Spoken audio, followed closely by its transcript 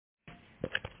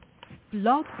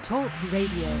Blog Talk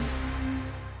Radio.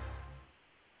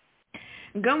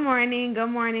 Good morning, good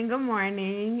morning, good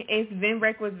morning. It's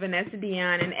Breck with Vanessa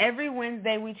Dion, and every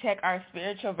Wednesday we check our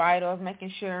spiritual vitals,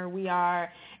 making sure we are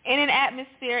in an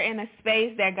atmosphere, in a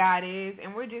space that God is,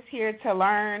 and we're just here to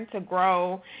learn, to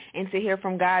grow, and to hear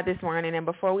from God this morning. And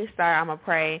before we start, I'm going to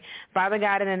pray. Father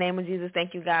God, in the name of Jesus,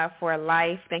 thank you, God, for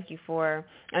life. Thank you for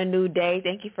a new day.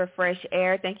 Thank you for fresh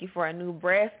air. Thank you for a new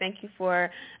breath. Thank you for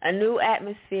a new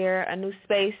atmosphere, a new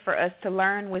space for us to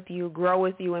learn with you, grow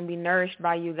with you, and be nourished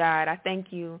by you, God. I thank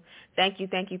you. Thank you,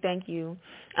 thank you, thank you.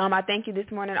 I thank you this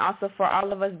morning also for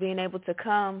all of us being able to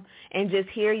come and just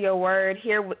hear your word,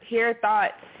 hear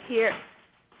thoughts, hear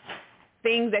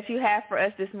things that you have for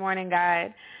us this morning,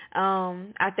 God.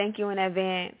 I thank you in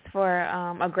advance for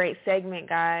a great segment,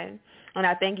 God. And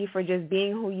I thank you for just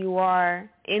being who you are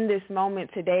in this moment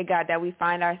today, God, that we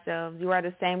find ourselves. You are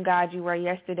the same God you were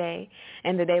yesterday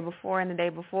and the day before and the day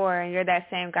before, and you're that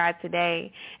same God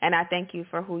today. And I thank you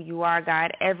for who you are,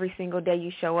 God. Every single day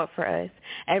you show up for us.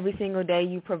 Every single day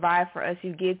you provide for us.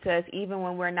 You give to us even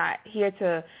when we're not here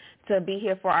to be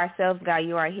here for ourselves, God.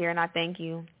 You are here, and I thank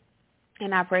you.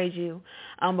 And I praise you.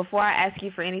 Before I ask you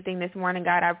for anything this morning,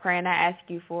 God, I pray and I ask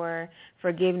you for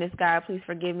forgiveness, God. Please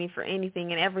forgive me for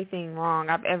anything and everything wrong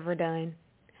I've ever done.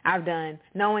 I've done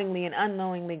knowingly and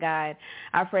unknowingly, God.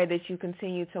 I pray that you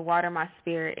continue to water my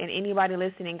spirit. And anybody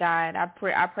listening, God, I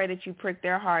pray that you prick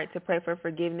their heart to pray for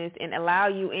forgiveness and allow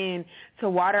you in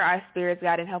to water our spirits,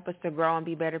 God, and help us to grow and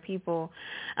be better people.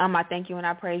 I thank you and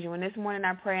I praise you. And this morning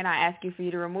I pray and I ask you for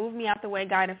you to remove me out the way,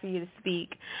 God, and for you to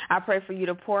speak. I pray for you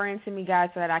to pour into me,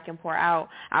 God, so that I can pour out.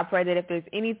 I pray that if there's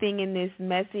anything in this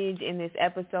message, in this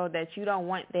episode that you don't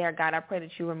want there, God, I pray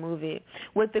that you remove it.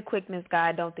 With the quickness,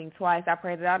 God, don't think twice. I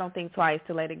pray that I don't think twice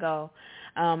to let it go.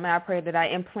 And I pray that I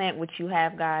implant what you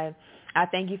have, God. I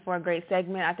thank you for a great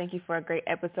segment. I thank you for a great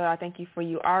episode. I thank you for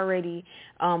you already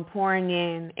pouring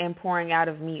in and pouring out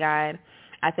of me, God.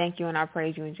 I thank you and I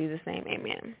praise you in Jesus' name.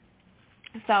 Amen.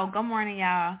 So good morning,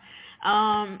 y'all.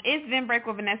 It's been Breck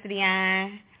with Vanessa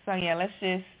Dion. So, yeah, let's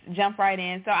just jump right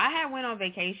in. So I had went on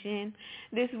vacation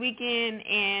this weekend,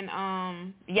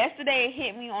 and yesterday it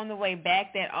hit me on the way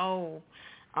back that,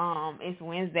 it's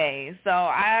Wednesday. So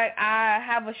I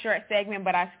have a short segment,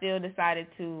 but I still decided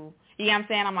to, you know what I'm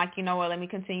saying? I'm like, you know what, let me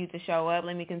continue to show up.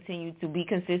 Let me continue to be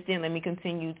consistent. Let me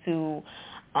continue to, you know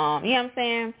what I'm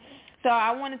saying? So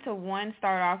I wanted to,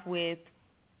 start off with,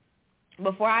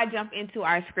 before I jump into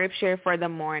our scripture for the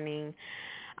morning,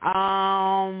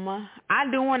 I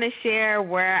do want to share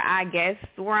where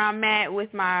I'm at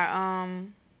with my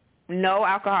no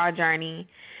alcohol journey.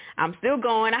 I'm still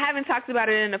going. I haven't talked about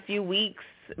it in a few weeks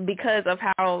because of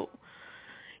how,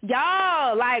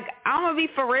 y'all, like, I'm going to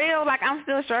be for real. Like, I'm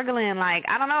still struggling. Like,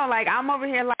 I don't know. Like, I'm over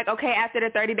here like, okay, after the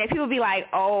 30 days, people be like,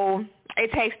 oh,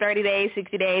 it takes 30 days,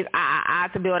 60 days,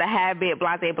 to build a habit,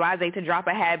 blase, to drop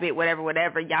a habit,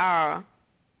 whatever. Y'all,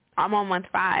 I'm on month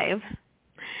 5.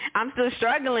 I'm still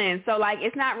struggling. So, like,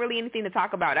 it's not really anything to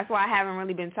talk about. That's why I haven't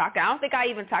really been talking. I don't think I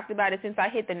even talked about it since I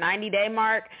hit the 90-day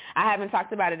mark. I haven't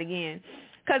talked about it again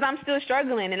because I'm still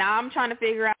struggling, and I'm trying to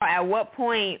figure out at what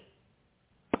point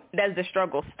does the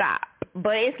struggle stop.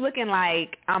 But it's looking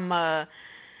like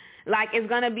it's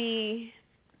going to be,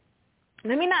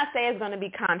 let me not say it's going to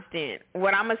be constant.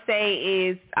 What I'm going to say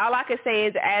is, all I can say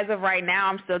is as of right now,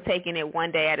 I'm still taking it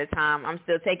one day at a time. I'm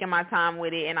still taking my time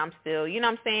with it, and I'm still, you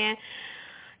know what I'm saying?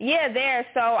 Yeah, there.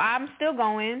 So I'm still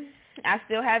going. I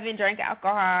still haven't drank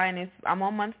alcohol, and I'm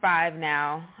on month 5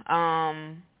 now.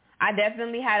 I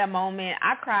definitely had a moment.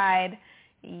 I cried.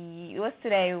 What's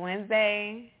today?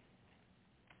 Wednesday?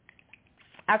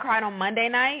 I cried on Monday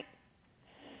night.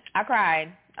 I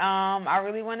cried. I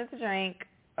really wanted to drink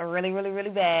really, really, really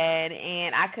bad,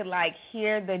 and I could, like,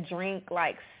 hear the drink,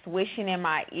 like, swishing in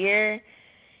my ear,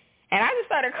 and I just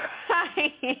started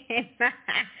crying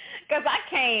because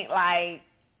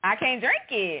I can't drink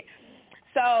it.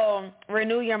 So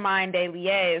renew your mind daily.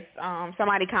 Yes.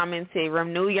 Somebody commented,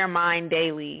 renew your mind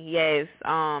daily. Yes.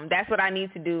 That's what I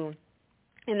need to do.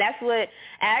 And that's what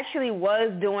I actually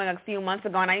was doing a few months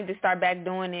ago, and I need to start back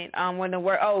doing it. When the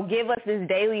word, give us this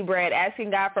daily bread,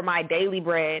 asking God for my daily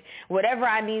bread. Whatever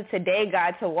I need today,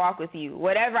 God, to walk with you.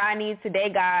 Whatever I need today,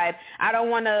 God, I don't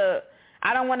want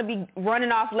to be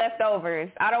running off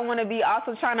leftovers. I don't want to be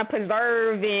also trying to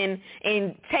preserve and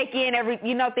take in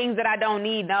things that I don't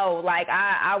need. No, like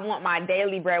I want my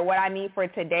daily bread, what I need for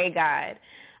today, God.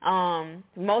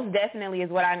 Most definitely is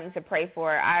what I need to pray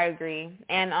for. I agree.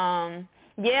 And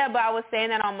yeah, but I was saying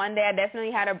that on Monday, I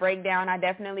definitely had a breakdown. I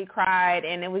definitely cried,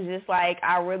 and it was just like,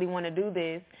 I really want to do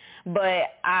this. But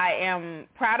I am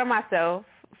proud of myself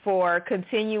for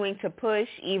continuing to push,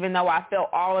 even though I felt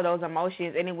all of those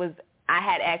emotions, and I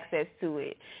had access to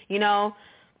it, you know.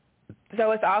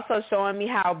 So it's also showing me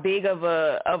how big of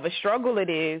a struggle it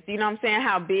is, you know what I'm saying,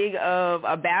 how big of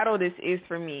a battle this is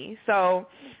for me. So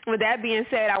with that being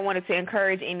said, I wanted to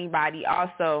encourage anybody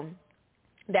also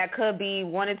that could be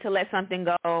wanting to let something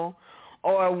go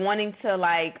or wanting to,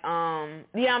 like, you know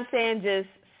what I'm saying, just,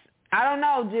 I don't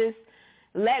know, just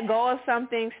let go of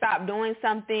something, stop doing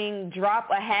something, drop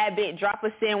a habit, drop a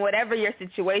sin, whatever your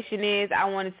situation is. I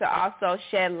wanted to also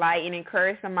shed light and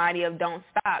encourage somebody of don't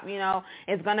stop. You know,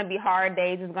 it's going to be hard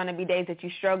days. It's going to be days that you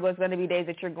struggle. It's going to be days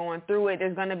that you're going through it.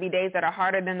 There's going to be days that are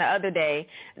harder than the other day,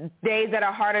 days that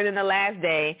are harder than the last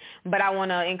day. But I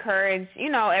want to encourage, you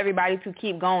know, everybody to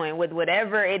keep going with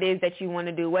whatever it is that you want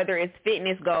to do, whether it's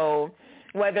fitness goal,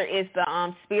 whether it's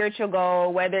the spiritual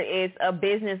goal, whether it's a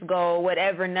business goal,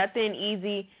 whatever. Nothing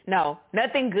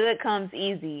good comes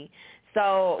easy.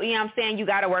 So, you know what I'm saying, you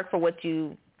got to work for what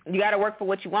you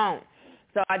want.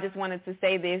 So I just wanted to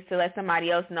say this to let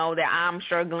somebody else know that I'm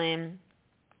struggling,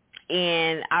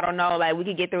 and I don't know, like, we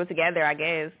could get through it together, I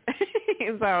guess.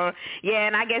 So, yeah,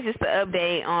 and I guess just to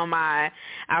update on my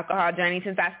alcohol journey,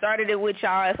 since I started it with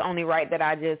y'all, it's only right that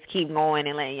I just keep going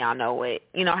and letting y'all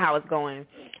know how it's going.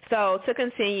 So to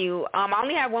continue, I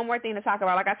only have one more thing to talk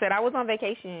about. Like I said, I was on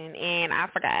vacation and I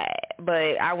forgot,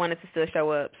 but I wanted to still show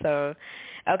up. So,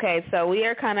 okay, so we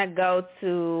are going to go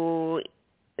to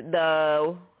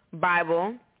the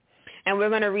Bible, and we're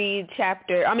going to read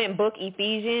book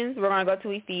Ephesians. We're going to go to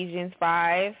Ephesians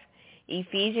 5.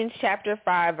 Ephesians chapter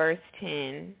 5, verse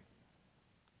 10.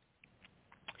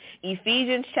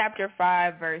 Ephesians chapter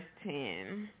 5, verse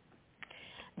 10.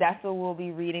 That's what we'll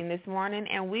be reading this morning,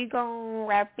 and we're going to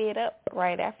wrap it up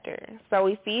right after. So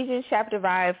Ephesians chapter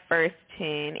 5, verse 10,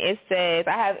 it says,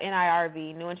 I have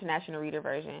NIRV, New International Reader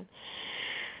Version.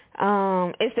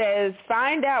 It says,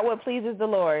 find out what pleases the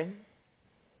Lord.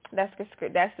 That's the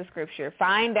scripture.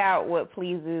 Find out what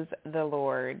pleases the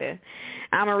Lord.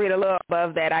 I'm going to read a little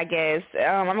above that, I guess.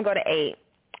 I'm going to go to 8.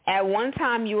 At one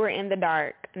time you were in the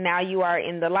dark. Now you are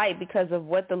in the light because of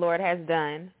what the Lord has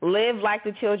done. Live like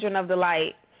the children of the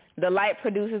light. The light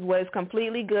produces what is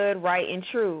completely good, right, and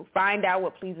true. Find out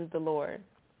what pleases the Lord.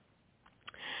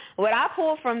 What I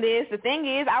pulled from this, the thing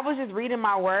is, I was just reading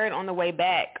my word on the way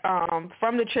back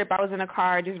from the trip. I was in a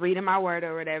car just reading my word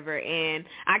or whatever, and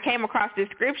I came across this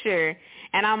scripture,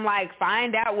 and I'm like,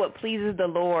 find out what pleases the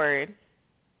Lord.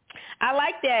 I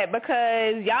like that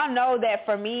because y'all know that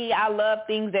for me, I love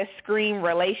things that scream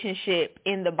relationship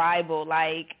in the Bible,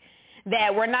 like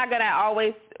that we're not going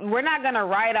to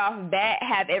right off bat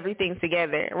have everything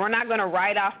together. We're not going to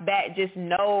right off bat just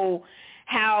know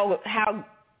how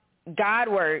God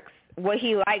works, what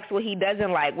he likes, what he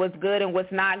doesn't like, what's good and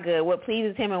what's not good, what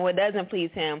pleases him and what doesn't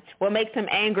please him, what makes him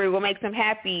angry, what makes him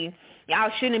happy. I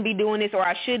shouldn't be doing this, or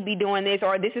I should be doing this,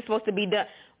 or this is supposed to be done.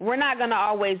 We're not going to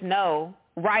always know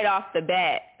right off the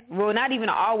bat. Well, not even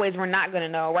always, we're not going to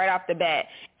know right off the bat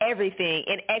everything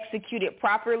and execute it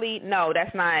properly. No,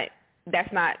 that's not, you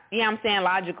know what I'm saying,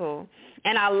 logical.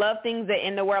 And I love things that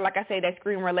in the word, like I say, that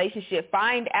scream relationship.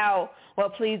 Find out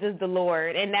what pleases the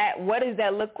Lord, and what does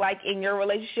that look like in your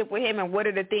relationship with him, and what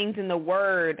are the things in the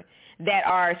word that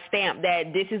are stamped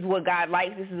that this is what God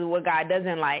likes, this is what God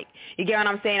doesn't like. You get what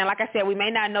I'm saying? And like I said, we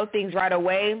may not know things right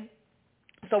away.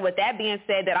 So with that being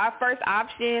said, that our first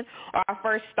option or our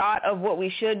first thought of what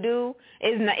we should do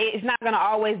it's not going to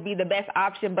always be the best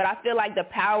option, but I feel like the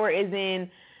power is in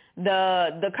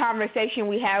the conversation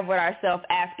we have with ourselves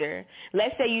after.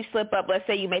 Let's say you slip up. Let's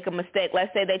say you make a mistake.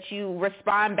 Let's say that you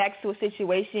respond back to a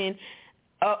situation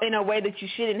in a way that you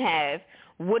shouldn't have.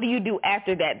 What do you do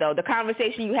after that, though? The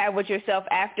conversation you have with yourself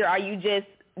after,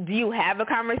 do you have a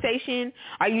conversation?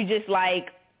 Are you just like,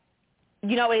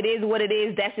 you know, it is what it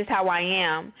is. That's just how I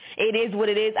am. It is what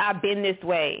it is. I've been this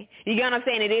way. You get what I'm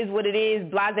saying? It is what it is.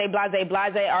 Blase, blase,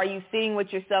 blase. Are you sitting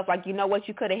with yourself like, you know what,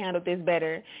 you could have handled this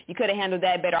better. You could have handled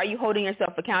that better. Are you holding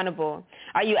yourself accountable?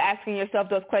 Are you asking yourself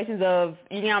those questions of,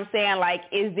 you know what I'm saying, like,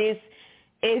 is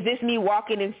this me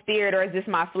walking in spirit, or is this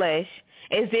my flesh?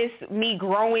 Is this me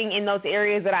growing in those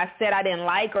areas that I said I didn't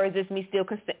like, or is this me still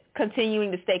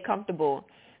continuing to stay comfortable?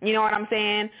 You know what I'm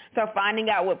saying? So finding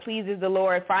out what pleases the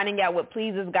Lord, finding out what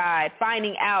pleases God,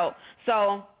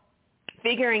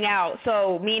 figuring out,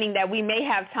 so meaning that we may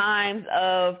have times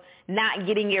of not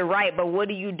getting it right, but what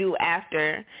do you do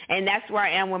after? And that's where I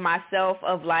am with myself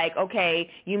of like, okay,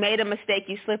 you made a mistake,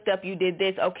 you slipped up, you did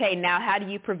this. Okay, now how do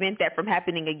you prevent that from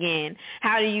happening again?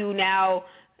 How do you now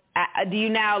like, you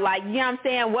know what I'm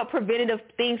saying, what preventative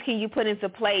things can you put into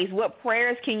place? What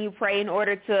prayers can you pray in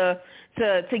order to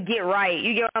get right?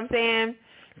 You get what I'm saying?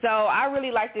 So I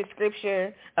really like this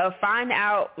scripture of find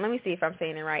out. Let me see if I'm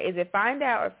saying it right. Is it find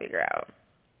out or figure out?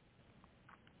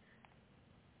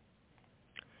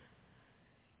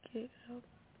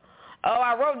 Oh,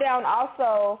 I wrote down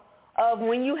also of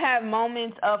when you have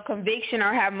moments of conviction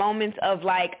or have moments of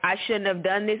like, I shouldn't have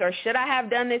done this or should I have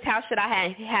done this? How should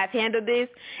I have handled this?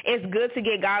 It's good to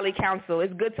get godly counsel.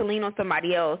 It's good to lean on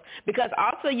somebody else because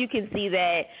also you can see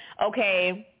that,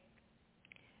 okay,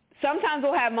 sometimes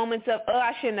we'll have moments of,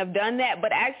 I shouldn't have done that,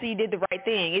 but actually you did the right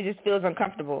thing. It just feels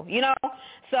uncomfortable, you know?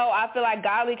 So I feel like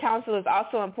godly counsel is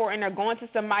also important, or going to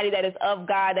somebody that is of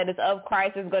God, that is of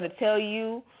Christ, is going to tell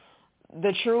you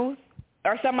the truth,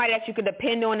 or somebody that you can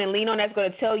depend on and lean on that's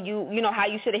going to tell you, you know, how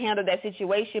you should have handled that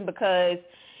situation, because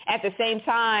at the same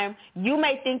time, you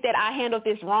may think that I handled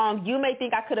this wrong. You may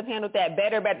think I could have handled that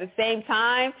better, but at the same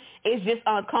time, it's just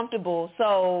uncomfortable.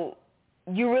 So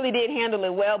you really did handle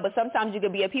it well, but sometimes you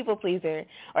could be a people pleaser,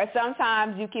 or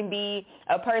sometimes you can be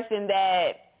a person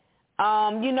that,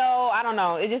 you know, I don't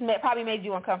know. It just probably made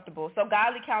you uncomfortable. So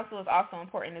godly counsel is also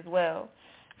important as well.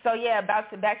 So, yeah,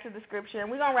 back to the scripture. And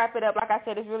we're going to wrap it up. Like I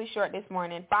said, it's really short this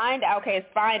morning. Find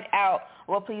out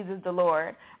what pleases the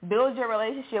Lord. Build your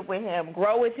relationship with him.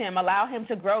 Grow with him. Allow him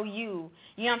to grow you.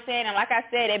 You know what I'm saying? And like I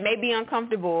said, it may be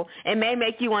uncomfortable. It may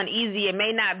make you uneasy. It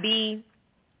may not be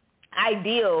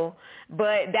ideal,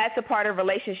 but that's a part of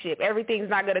relationship. Everything's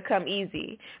not going to come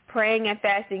easy. Praying and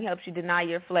fasting helps you deny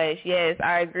your flesh. Yes,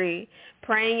 I agree.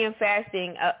 Praying and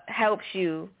fasting helps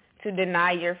you to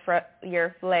deny your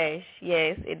flesh.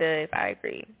 Yes, it does. I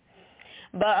agree.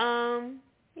 But,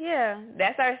 yeah,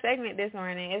 that's our segment this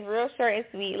morning. It's real short and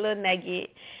sweet, little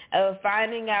nugget of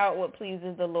finding out what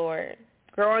pleases the Lord,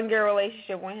 growing your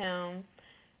relationship with him,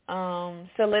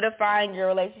 solidifying your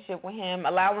relationship with him,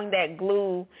 allowing that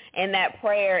glue and that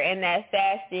prayer and that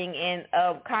fasting and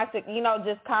constant, you know,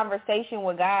 just conversation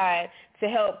with God to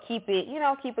help keep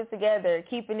it together,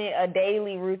 keeping it a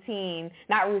daily routine,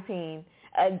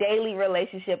 a daily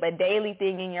relationship, a daily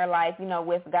thing in your life, you know,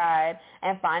 with God,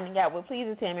 and finding out what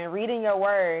pleases him and reading your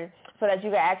word so that you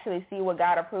can actually see what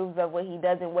God approves of, what he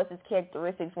doesn't, what's his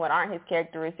characteristics, what aren't his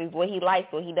characteristics, what he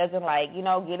likes, what he doesn't like. You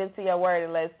know, get into your word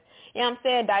and let's, you know what I'm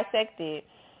saying, dissect it.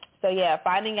 So, yeah,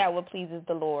 finding out what pleases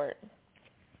the Lord.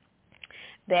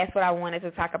 That's what I wanted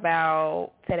to talk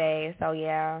about today. So,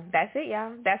 yeah, that's it,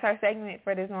 y'all. That's our segment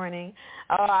for this morning.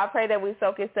 I pray that we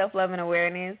soak in self-love and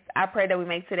awareness. I pray that we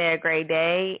make today a great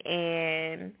day.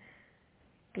 And,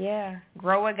 yeah,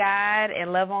 grow with God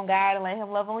and love on God and let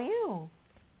him love on you.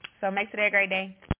 So make today a great day.